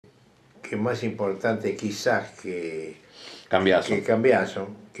que es más importante quizás que Cambiazo. Cambiazo,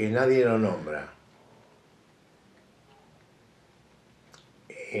 que nadie lo nombra.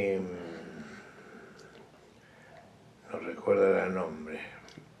 No recuerdo el nombre,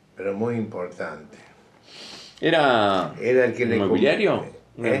 pero muy importante. ¿Era el que inmobiliario?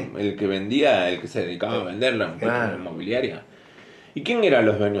 El que vendía, el que se dedicaba a vender la claro. inmobiliaria. ¿Y quién eran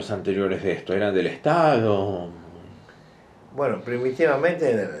los dueños anteriores de esto? ¿Eran del Estado? Bueno,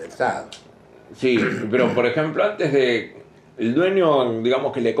 primitivamente era del Estado. Sí, pero por ejemplo, antes de el dueño,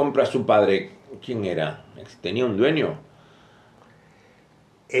 digamos que le compra a su padre, ¿quién era? ¿Tenía un dueño?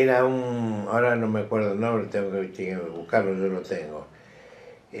 Era ahora no me acuerdo el nombre, tengo que buscarlo, yo lo tengo.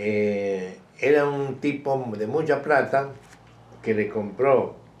 Era un tipo de mucha plata que le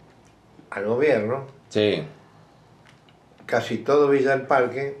compró al gobierno Sí. casi todo Villa del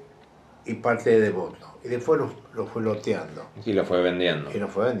Parque y parte de Devoto. Y después lo fue loteando. Sí, lo fue vendiendo. Y lo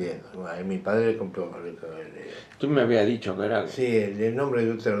fue vendiendo. Bueno, mi padre le compró. Tú me habías dicho que era... Sí, el nombre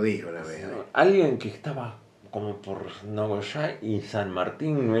yo te lo dije una vez. Alguien que estaba como por Nogoyá y San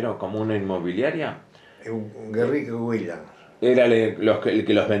Martín, ¿no era como una inmobiliaria? Un Guerrico Williams. Era el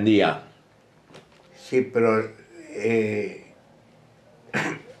que los vendía. Sí, pero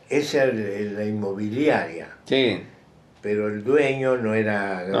esa es la inmobiliaria. Sí. Pero el dueño no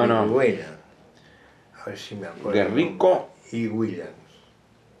era Guerrico No. Williams. A ver si me acuerdo. Guerrico y Williams.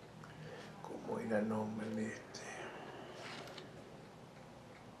 ¿Cómo era el nombre de este?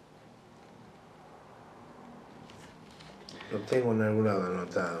 Lo tengo en algún lado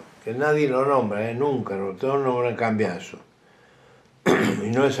anotado. Que nadie lo nombra, nunca. Todos nombran Cambiazo.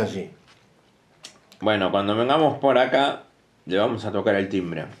 Y no es así. Bueno, cuando vengamos por acá, le vamos a tocar el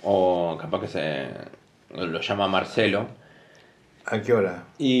timbre. O capaz que lo llama Marcelo. ¿A qué hora?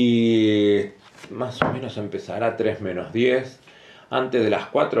 Y más o menos empezará 3 menos 10. Antes de las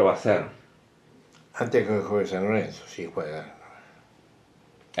 4 va a ser. Antes que juegue San Lorenzo, sí juega.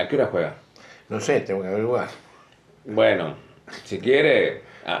 ¿A qué hora juega? No sé, tengo que averiguar. Bueno, si quiere...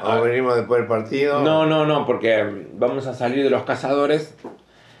 ¿O venimos después del partido? No, porque vamos a salir de los Cazadores.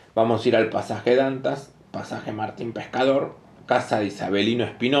 Vamos a ir al pasaje Dantas, pasaje Martín Pescador, casa de Isabelino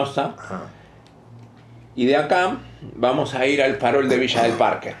Espinosa. Ajá. Y de acá vamos a ir al farol de Villa del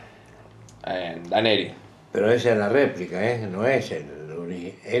Parque, en Daneri. Pero esa es la réplica, no es es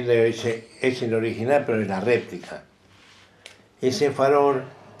el original, pero es la réplica. Ese farol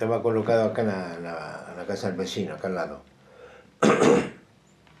estaba colocado acá en la casa del vecino, acá al lado.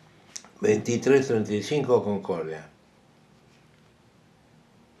 2335 Concordia.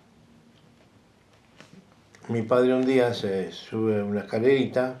 Mi padre un día se sube una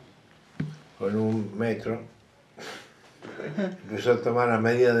escalerita con 1 metro, empezó a tomar la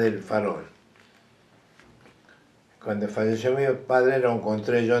medida del farol. Cuando falleció mi padre lo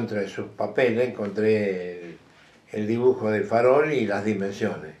encontré yo entre sus papeles, encontré el dibujo del farol y las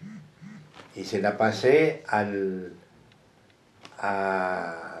dimensiones. Y se la pasé a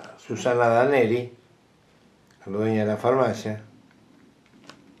Susana Daneri, la dueña de la farmacia.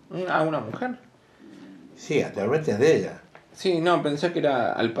 ¿A una mujer? Sí, actualmente es de ella. Sí, no, pensé que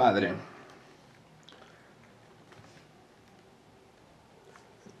era al padre.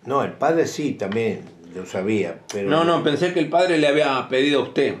 No, el padre sí, también lo sabía, pero... No, pensé que el padre le había pedido a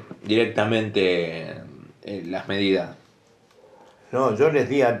usted directamente las medidas. No, yo les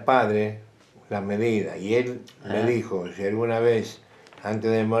di al padre las medidas y él me dijo si alguna vez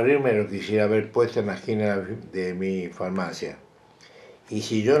antes de morir me lo quisiera haber puesto en la esquina de mi farmacia. Y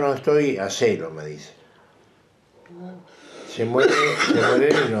si yo no estoy, hacelo, me dice. Se muere y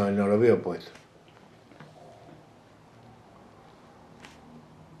no lo vio puesto.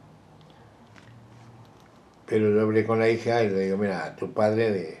 Pero yo hablé con la hija y le digo, mira, tu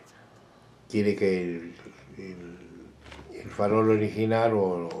padre quiere que el farol original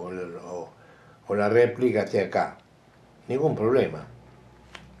o la réplica esté acá. Ningún problema.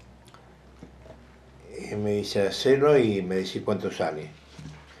 Y me dice, hacelo y me dice cuánto sale.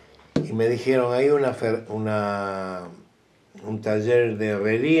 Y me dijeron, hay un taller de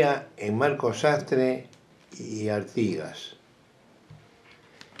herrería en Marcos Sastre y Artigas.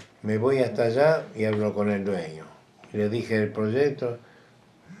 Me voy hasta allá y hablo con el dueño. Y le dije el proyecto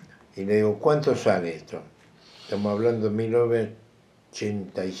y le digo, ¿cuánto sale esto? Estamos hablando de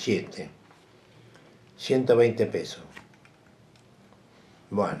 1987. 120 pesos.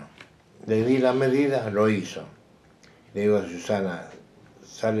 Bueno, le di la medida, lo hizo. Le digo a Susana,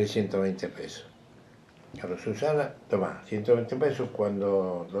 sale 120 pesos. Claro, Susana, toma, 120 pesos,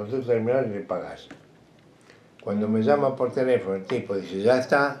 cuando nosotros terminamos le pagás. Cuando me llama por teléfono el tipo dice, ya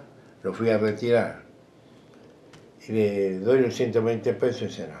está, lo fui a retirar. Y le doy los 120 pesos y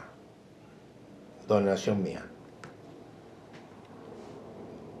dice, no, donación mía.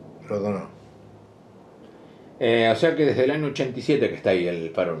 Lo donó. O sea que desde el año 87 que está ahí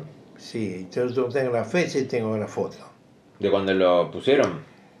el farol. Sí, yo tengo la fecha y tengo la foto. ¿De cuando lo pusieron?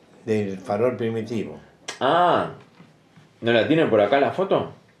 Del farol primitivo. Ah, ¿no la tienen por acá la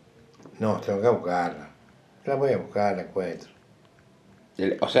foto? No, tengo que buscarla. La voy a buscar, la encuentro.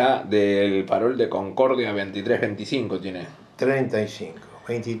 O sea, del farol de Concordia 23-25 tiene. 35,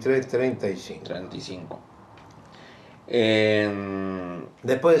 23, 35. 35.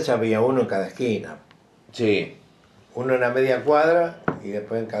 Después había uno en cada esquina. Sí. Uno en la media cuadra y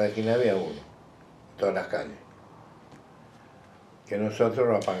después en cada esquina había uno. En todas las calles. Que nosotros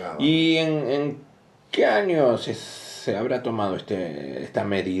lo apagábamos. ¿Y en qué año se habrá tomado esta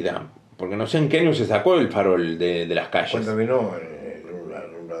medida? Porque no sé en qué año se sacó el farol de las calles. Cuando vino el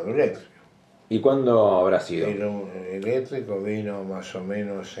alumbrado eléctrico. ¿Y cuándo habrá sido? El eléctrico vino más o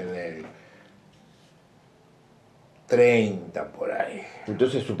menos en el 30 por ahí.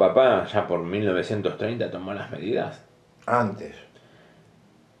 Entonces su papá ya por 1930 tomó las medidas. Antes.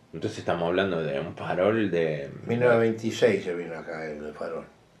 Entonces estamos hablando de un farol de... 1926 se vino acá el farol.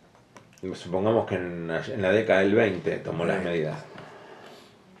 Supongamos que en la década del 20 tomó las medidas.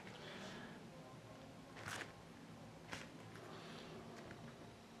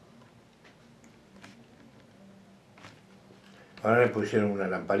 Ahora le pusieron una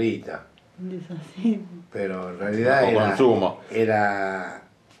lamparita. Desasí. Pero en realidad era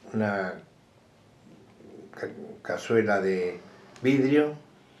una cazuela de vidrio,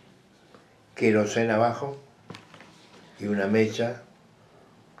 queroseno abajo y una mecha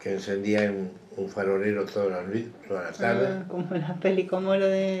que encendía en un farolero toda la tarde. Como la peli, como lo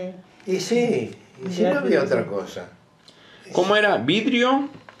de... Y sí, y si no había otra cosa. ¿Cómo era? ¿Vidrio?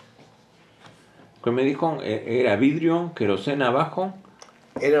 ¿Qué me dijo? ¿Era vidrio, queroseno abajo?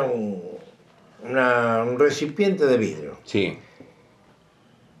 Era un recipiente de vidrio. Sí.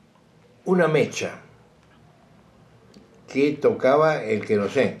 Una mecha que tocaba el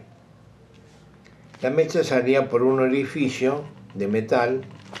queroseno. La mecha salía por un orificio de metal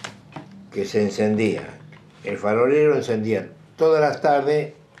que se encendía. El farolero encendía todas las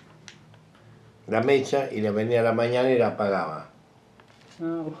tardes la mecha y le venía a la mañana y la apagaba.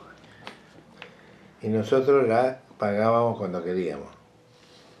 Oh. Y nosotros la apagábamos cuando queríamos.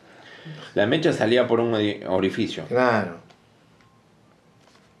 La mecha salía por un orificio. Claro.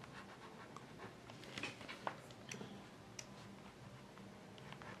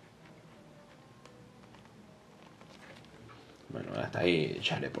 Bueno, hasta ahí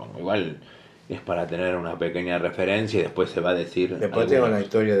ya le pongo. Igual es para tener una pequeña referencia y después se va a decir... Después tengo la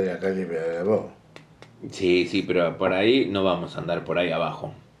historia de la calle Pedro. Sí, sí, pero por ahí no vamos a andar por ahí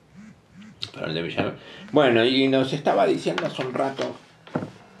abajo. Pero el de Villar... Bueno, y nos estaba diciendo hace un rato...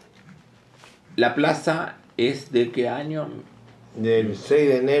 ¿La plaza es de qué año? Del 6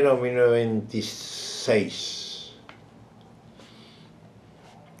 de enero de 1926.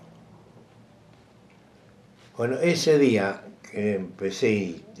 Bueno, ese día que empecé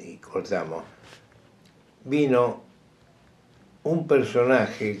y cortamos, vino un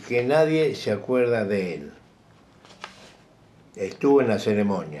personaje que nadie se acuerda de él. Estuvo en la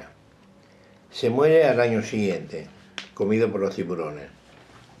ceremonia. Se muere al año siguiente, comido por los tiburones.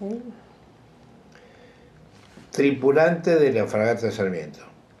 Tripulante de la fragata Sarmiento.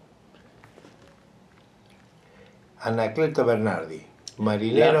 Anacleto Bernardi,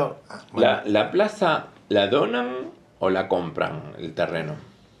 marinero. ¿La plaza la donan o la compran el terreno?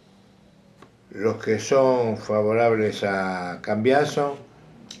 Los que son favorables a Cambiaso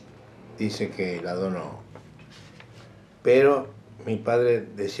dicen que la donó. Pero mi padre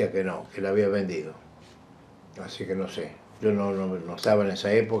decía que no, que la había vendido. Así que no sé. Yo no estaba en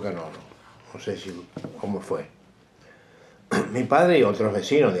esa época, no sé cómo fue. Mi padre y otros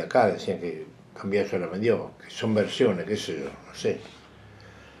vecinos de acá decían que Cambiaso la vendió, que son versiones, qué sé yo, no sé.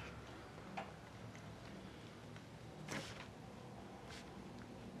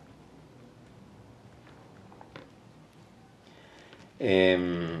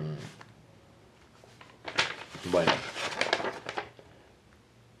 Bueno.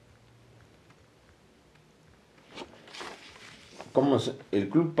 El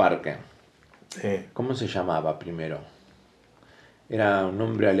Club Parque, Sí. ¿cómo se llamaba primero? Era un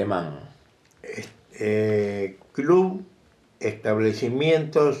nombre alemán. Club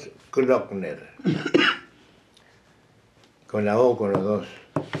Establecimientos Klockner. Con la O, con los dos.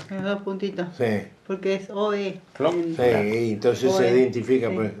 Los dos puntitos. Sí. Porque es OE. Klock. Sí, y entonces se OE, identifica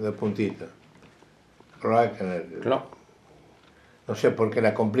sí. por dos puntitos. Klockner. Klock. No sé por qué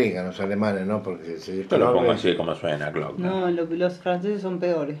la complican los alemanes, ¿no? Porque se Yo lo pongo así como suena, Klock. No, los franceses son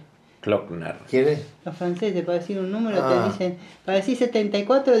peores. Klockner. ¿Quién es? Los franceses, para decir un número, Ah. te dicen, para decir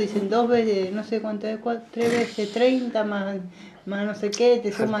 74, dicen 2 veces, no sé cuánto es, 3 veces 30 más no sé qué,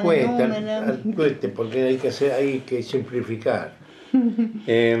 te suman el número. Al cuete, porque hay que simplificar.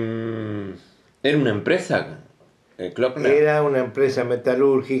 ¿Era una empresa, Klockner? Era una empresa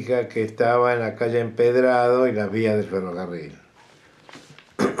metalúrgica que estaba en la calle Empedrado y las vías del ferrocarril.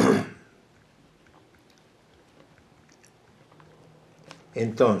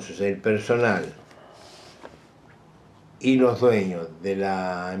 Entonces, el personal y los dueños de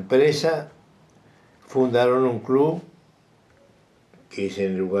la empresa fundaron un club, que es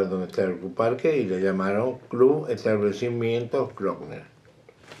en el lugar donde está el Parque, y le llamaron Club Establecimientos Klockner.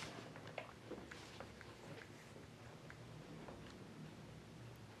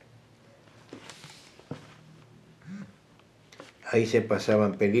 Ahí se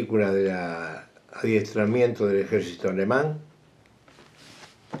pasaban películas del adiestramiento del ejército alemán.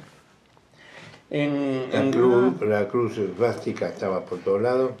 La cruz esvástica estaba por todos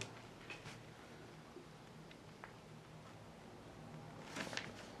lados.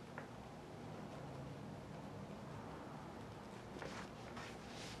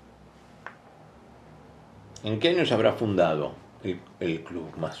 ¿En qué año se habrá fundado el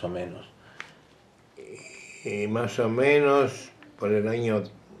club, más o menos? Más o menos por el año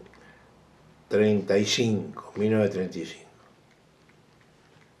 1935.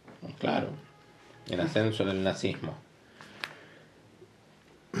 Claro, el ascenso del nazismo.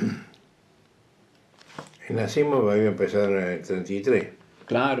 El nazismo había empezado en el 33.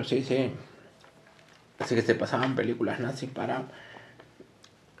 Claro, sí, sí. Así que se pasaban películas nazis para...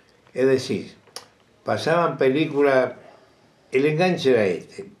 Es decir, pasaban películas, el enganche era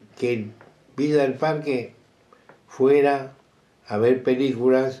que Vida del Parque fuera a ver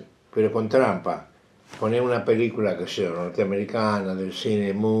películas, pero con trampa. Poner una película, que sea norteamericana, del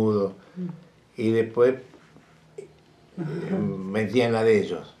cine mudo, y después metían la de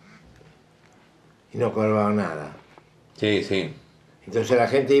ellos. Y no cobraban nada. Sí, sí. Entonces la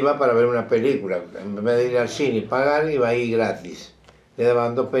gente iba para ver una película. En vez de ir al cine y pagar, iba ahí gratis. Le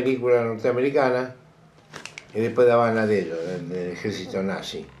daban 2 películas norteamericanas y después daban la de ellos, del ejército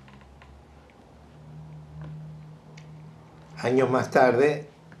nazi. Años más tarde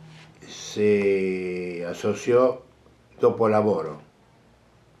se asoció Dopolavoro.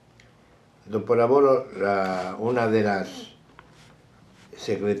 Dopolavoro, una de las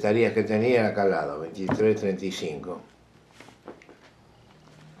secretarías que tenía era acá al lado, 2335,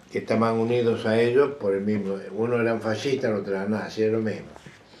 que estaban unidos a ellos por el mismo, uno eran fascistas, el otro eran nazis, era lo mismo.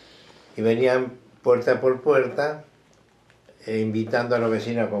 Y venían puerta por puerta invitando a los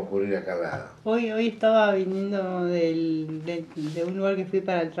vecinos a concurrir acá al lado. Hoy estaba viniendo de un lugar que fui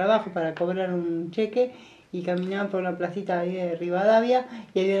para el trabajo, para cobrar un cheque, y caminaba por una placita ahí de Rivadavia,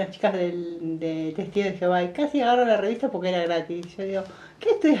 y había unas chicas de Testigos de Jehová, y casi agarro la revista porque era gratis. Y yo digo, ¿qué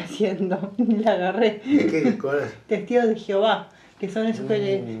estoy haciendo? Y la agarré. ¿Qué? Testigos de Jehová, que son esos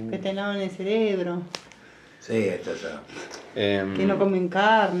que te lavan el cerebro. Sí, estos son. Que no comen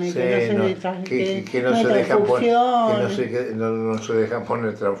carne, Sí, que no no se dejan transfusión. no se dejan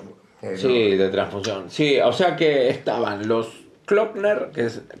poner Sí, de transfusión. Sí, o sea que estaban los Klockner,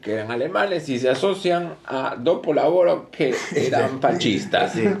 que eran alemanes, y se asocian a Dopolavoro, que eran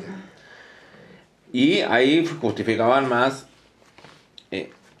fascistas. Sí. Y ahí justificaban más.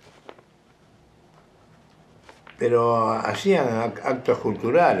 Pero hacían actos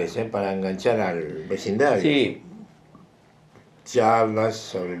culturales para enganchar al vecindario. Sí. Charlas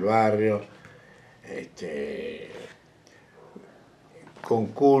sobre el barrio,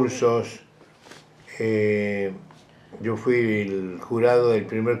 concursos. Yo fui el jurado del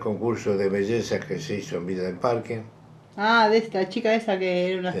primer concurso de belleza que se hizo en Vida del Parque. Ah, de esta chica esa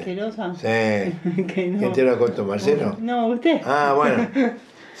que era una asquerosa. Sí. Que no. ¿Quién te lo contó, Marcelo? No, usted. Ah, bueno.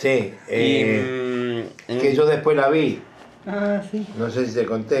 Sí. Que yo después la vi. Ah, sí. No sé si te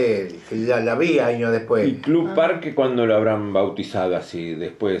conté, que ya la vi años después. ¿Y Club Parque cuándo lo habrán bautizado así?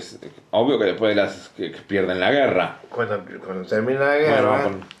 Después, obvio que después de las que pierden la guerra. Cuando termina la guerra,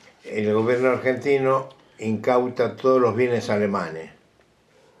 Bueno, el gobierno argentino incauta todos los bienes alemanes.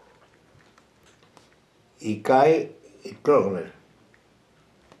 Y cae el Klockner.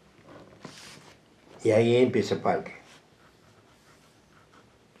 Y ahí empieza el parque.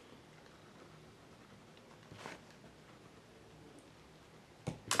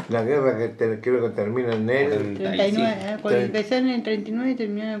 La guerra que creo que termina en el 39, empezó en el 39 y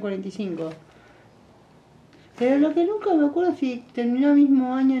terminó en el 45. Pero lo que nunca me acuerdo si terminó el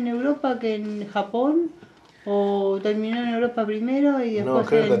mismo año en Europa que en Japón ¿O terminó en Europa primero y No, después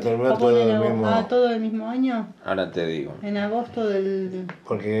creo que en terminó Japón todo en el agosto? mismo. Ah, todo el mismo año. Ahora te digo. En agosto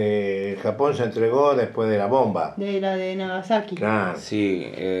Porque Japón se entregó después de la bomba. de la de Nagasaki. Claro.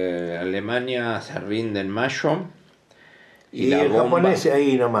 Sí, Alemania se rinde en mayo. Y Y la el bomba. japonés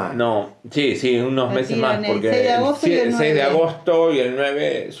ahí nomás. No, sí, unos La meses más, tiran el porque 6 de agosto y el 6 de 9. agosto y el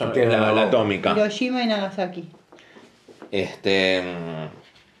 9 son Tienen la la bomba. atómica. Hiroshima y Nagasaki.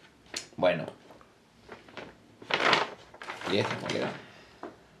 Bueno. ¿Y este cómo queda?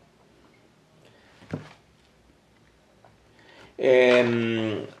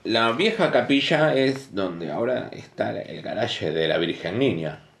 La vieja capilla es donde ahora está el garaje de la Virgen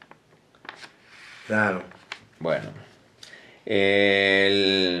Niña. Claro. Bueno.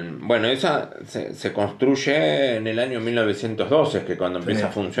 Bueno, esa se construye en el año 1912, que es cuando empieza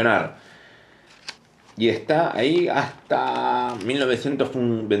a funcionar. Y está ahí hasta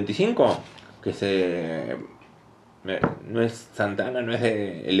 1925, que no es Santana,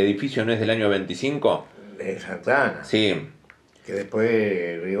 el edificio no es del año 25. De Santana. Sí, Que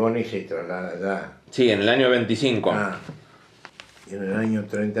después Rigoni se traslada allá. sí, en el año 25. Ah. Y en el año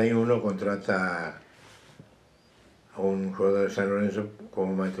 31 contrata a un jugador de San Lorenzo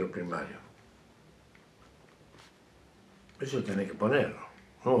como maestro primario. Eso tenés que ponerlo.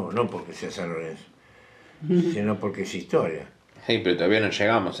 No porque sea San Lorenzo, sino porque es historia. Sí, pero todavía no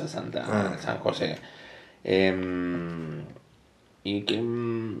llegamos a San José. Y que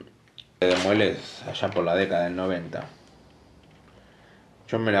de Mueles allá por la década del 90.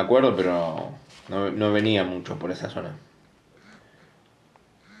 Yo me la acuerdo, pero no venía mucho por esa zona.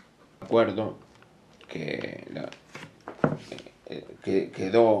 Me acuerdo que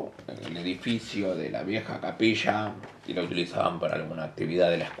quedó el edificio de la vieja capilla y lo utilizaban para alguna actividad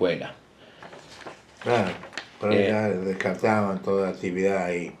de la escuela. Claro, pero ya descartaban toda actividad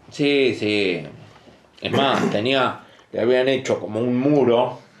ahí. Sí. Es más, le habían hecho como un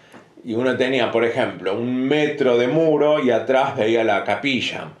muro y uno tenía, por ejemplo, 1 metro de muro y atrás veía la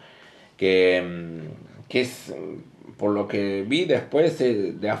capilla, que es, por lo que vi después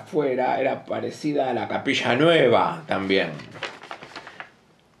de afuera, era parecida a la capilla nueva también.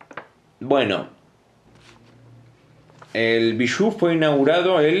 Bueno, el Bijou fue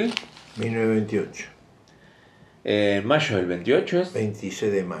inaugurado el 1928. mayo del 28, ¿es?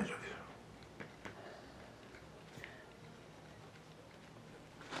 26 de mayo.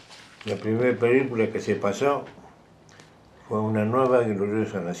 La primera película que se pasó fue Una nueva y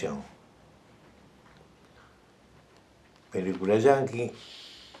gloriosa nación. Película yankee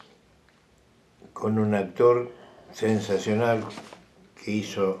con un actor sensacional que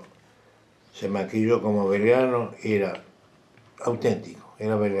se maquilló como Belgrano y era auténtico,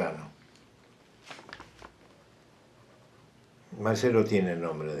 era Belgrano. Marcelo tiene el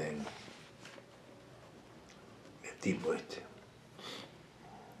nombre de él, el tipo este.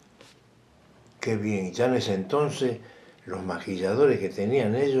 Qué bien, ya en ese entonces los maquilladores que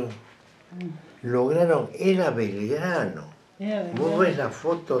tenían ellos lograron, era Belgrano. Vos ves la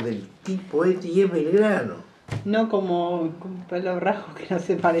foto del tipo este y es Belgrano. No como con pelo rajo que no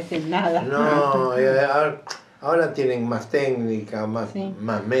se parecen nada. No, ahora tienen más técnica, más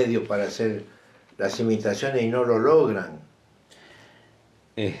medios para hacer las imitaciones y no lo logran.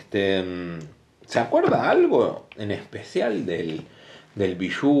 ¿Se acuerda algo en especial del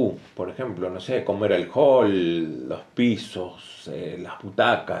Bijou? Por ejemplo, no sé, cómo era el hall, los pisos, las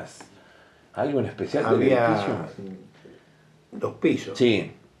butacas. ¿Algo en especial del edificio? Los pisos.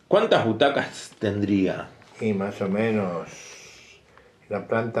 Sí. ¿Cuántas butacas tendría? Y más o menos en la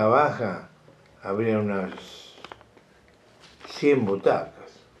planta baja habría unas 100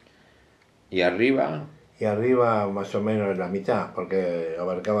 butacas. ¿Y arriba? Y arriba más o menos la mitad, porque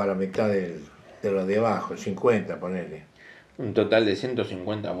abarcaba la mitad de los de abajo, 50, ponele. Un total de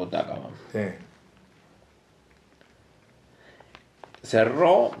 150 butacas. Sí.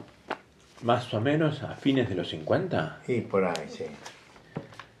 ¿Cerró más o menos a fines de los 50? Y por ahí, sí.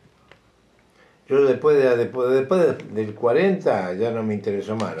 Yo después del 40 ya no me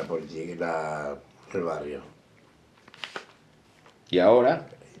interesó más la política, el barrio. ¿Y ahora?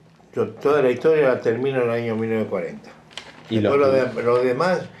 Yo toda la historia la termino en el año 1940. ¿Y después lo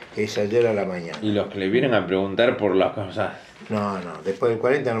demás es ayer a la mañana. ¿Y los que le vienen a preguntar por las cosas? No, después del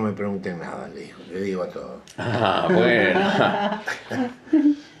 40 no me pregunten nada, le digo a todos. Ah, bueno.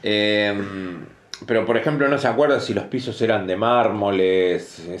 Pero por ejemplo, ¿no se acuerda si los pisos eran de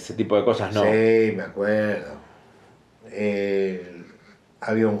mármoles, ese tipo de cosas? No. Sí, me acuerdo.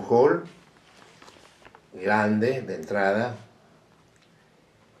 Había un hall grande de entrada.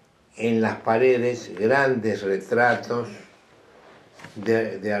 En las paredes, grandes retratos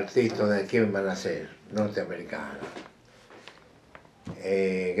de artistas de quién van a ser, norteamericanos.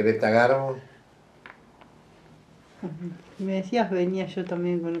 Greta Garbo. Me decías, venía yo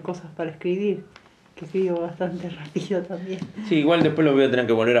también con cosas para escribir, que escribo bastante rápido también. Sí, igual después lo voy a tener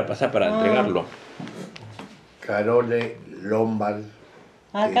que volver a pasar para entregarlo. Carole Lombard.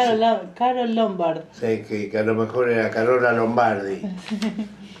 Carol Lombard. Sí, que a lo mejor era Carola Lombardi.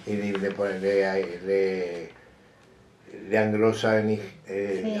 Y le anglosan,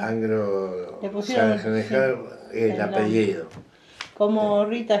 Sí. anglo Le pusieron el apellido. Como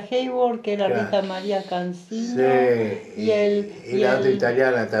Rita Hayworth, que era Claro. Rita María Cancino. Sí, Y la otra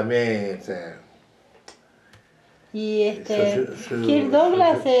italiana también. O sea, y su- Kirk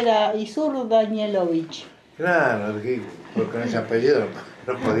Douglas era Isur Danielovich. claro, porque con ese apellido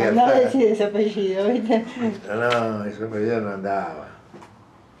no podía Andaba a estar. decir ese apellido, ¿viste? No, ese apellido no andaba.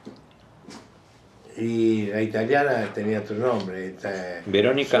 Y la italiana tenía otro nombre.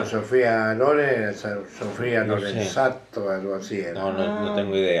 Verónica. Sofía Loren, Sofía No Lorenzato, algo así era. No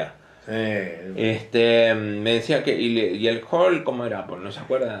tengo idea. Sí. Me decía que. ¿Y el hall cómo era? Pues no se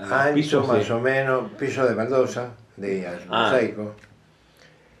acuerda. Ancho más o menos, piso de baldosa, de mosaico.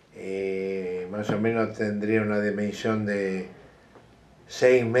 Más o menos tendría una dimensión de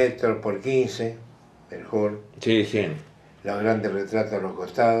 6 metros por 15, el hall. Sí, sí. Los grandes retratos a los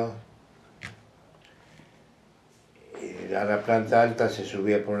costados. Y a la planta alta se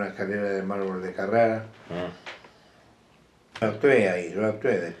subía por una escalera de mármol de Carrara. Yo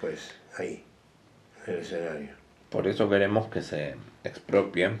actué después, ahí, en el escenario. Por eso queremos que se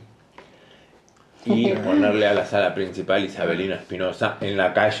expropie y ponerle a la sala principal Isabelino Espinosa en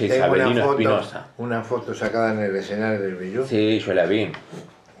la calle Tengo Isabelino Espinosa. una foto sacada en el escenario del Bellú. Sí, yo la vi.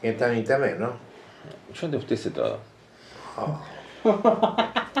 Que está en internet, ¿no? Yo de usted sé todo. Oh.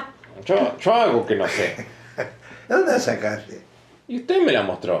 Yo algo que no sé. ¿Dónde la sacaste? Y usted me la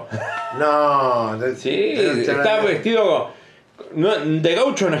mostró. No, Sí, está vestido. De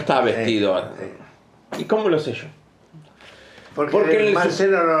gaucho no está vestido. ¿Y cómo lo sé yo? Porque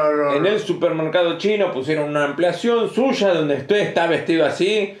en el supermercado chino pusieron una ampliación suya donde usted está vestido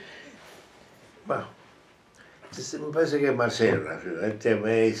así. Bueno, me parece que es Marcelo,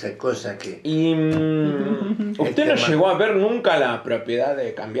 esa cosa que... ¿Y usted no llegó a ver nunca la propiedad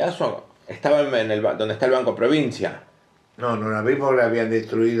de Cambiaso? Estaba donde está el Banco Provincia. No la vi porque la habían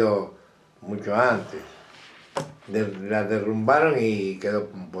destruido mucho antes. La derrumbaron y quedó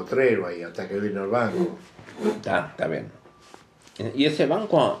un potrero ahí hasta que vino el banco. Está bien. Y ese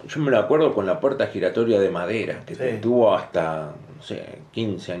banco, yo me lo acuerdo con la puerta giratoria de madera, que tuvo hasta, no sé,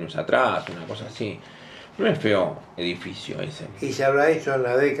 15 años atrás, una cosa así. No es feo edificio ese. Y se habrá hecho en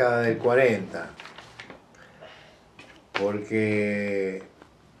la década del 40, porque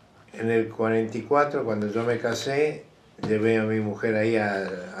en el 44, cuando yo me casé, llevé a mi mujer ahí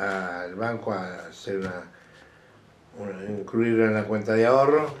al banco a hacer incluirlo en la cuenta de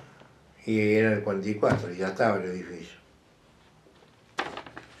ahorro, y era el 44, y ya estaba el edificio.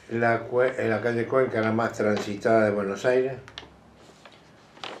 La calle Cuenca, la más transitada de Buenos Aires.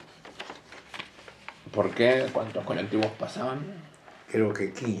 ¿Por qué? ¿Cuántos colectivos pasaban? Creo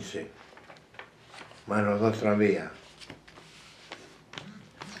que 15, más los 2 tranvías.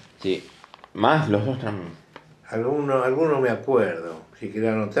 Sí, más los 2 tranvías. Alguno me acuerdo, si quiero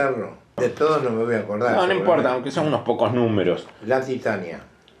anotarlo. De todos no me voy a acordar. No importa, aunque son unos pocos números. La Titania.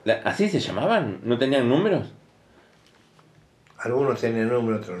 ¿Así se llamaban? ¿No tenían números? Algunos tenían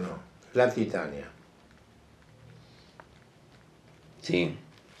número, otros no. La Titania. Sí.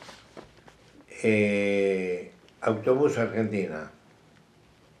 Autobús Argentina.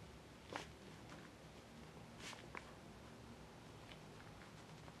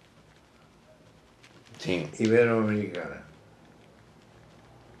 Sí. Iberoamericana.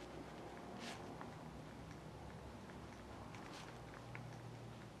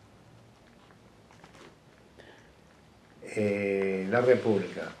 La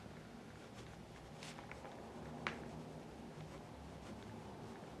República.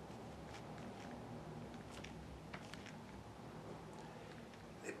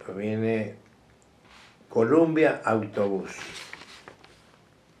 Después viene Columbia Autobús.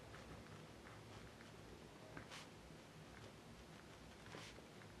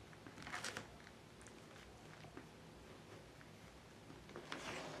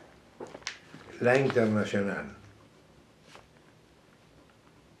 La Internacional.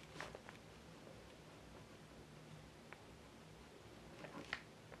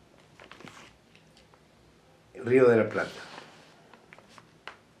 Río de la Plata.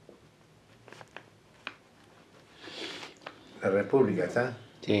 La República, ¿está?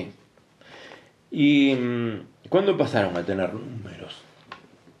 Sí. ¿Y cuándo pasaron a tener números?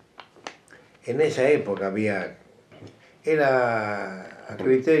 En esa época era a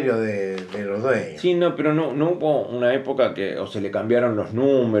criterio de los dueños. Sí, no, pero no hubo una época que o se le cambiaron los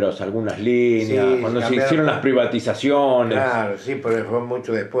números, algunas líneas, Sí, cuando se cambiaron. hicieron las privatizaciones. Claro, sí, pero fue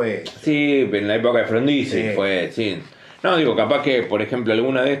mucho después. Sí, en la época de Frondizi Sí. fue, sí. No, digo, capaz que, por ejemplo,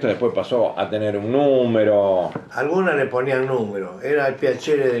 alguna de estos después pasó a tener un número. Algunas le ponían número, era el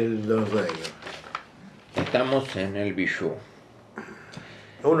piacere de los dueños. Estamos en el Bijou.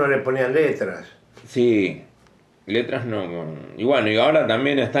 Uno le ponían letras. Sí, letras no. Y bueno, y ahora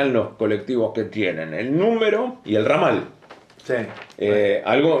también están los colectivos que tienen el número y el ramal. Sí.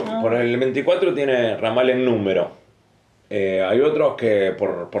 Por el 24 tiene ramal en número. Hay otros que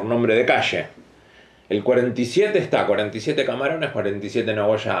por nombre de calle. El 47 está 47 Camarones, 47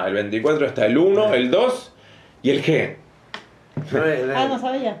 Nogoyá. El 24 está el 1, el 2 y el G. No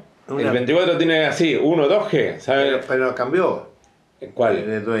sabía. El 24 tiene así, 1, 2G. ¿Sabes Pero cambió cuál?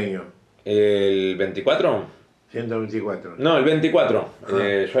 el dueño. ¿El 24? 124. No, el 24.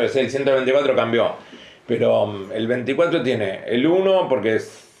 Yo sé, el 124 cambió. Pero el 24 tiene el 1 porque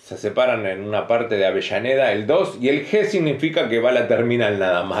se separan en una parte de Avellaneda, el 2 y el G significa que va a la terminal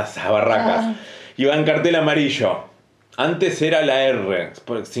nada más, a Barracas. Y va en cartel amarillo. Antes era la R,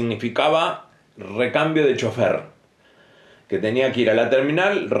 porque significaba recambio de chofer. Que tenía que ir a la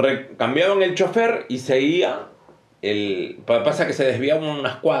terminal, cambiaban el chofer y seguía. Pasa que se desviaban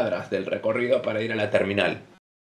unas cuadras del recorrido para ir a la terminal.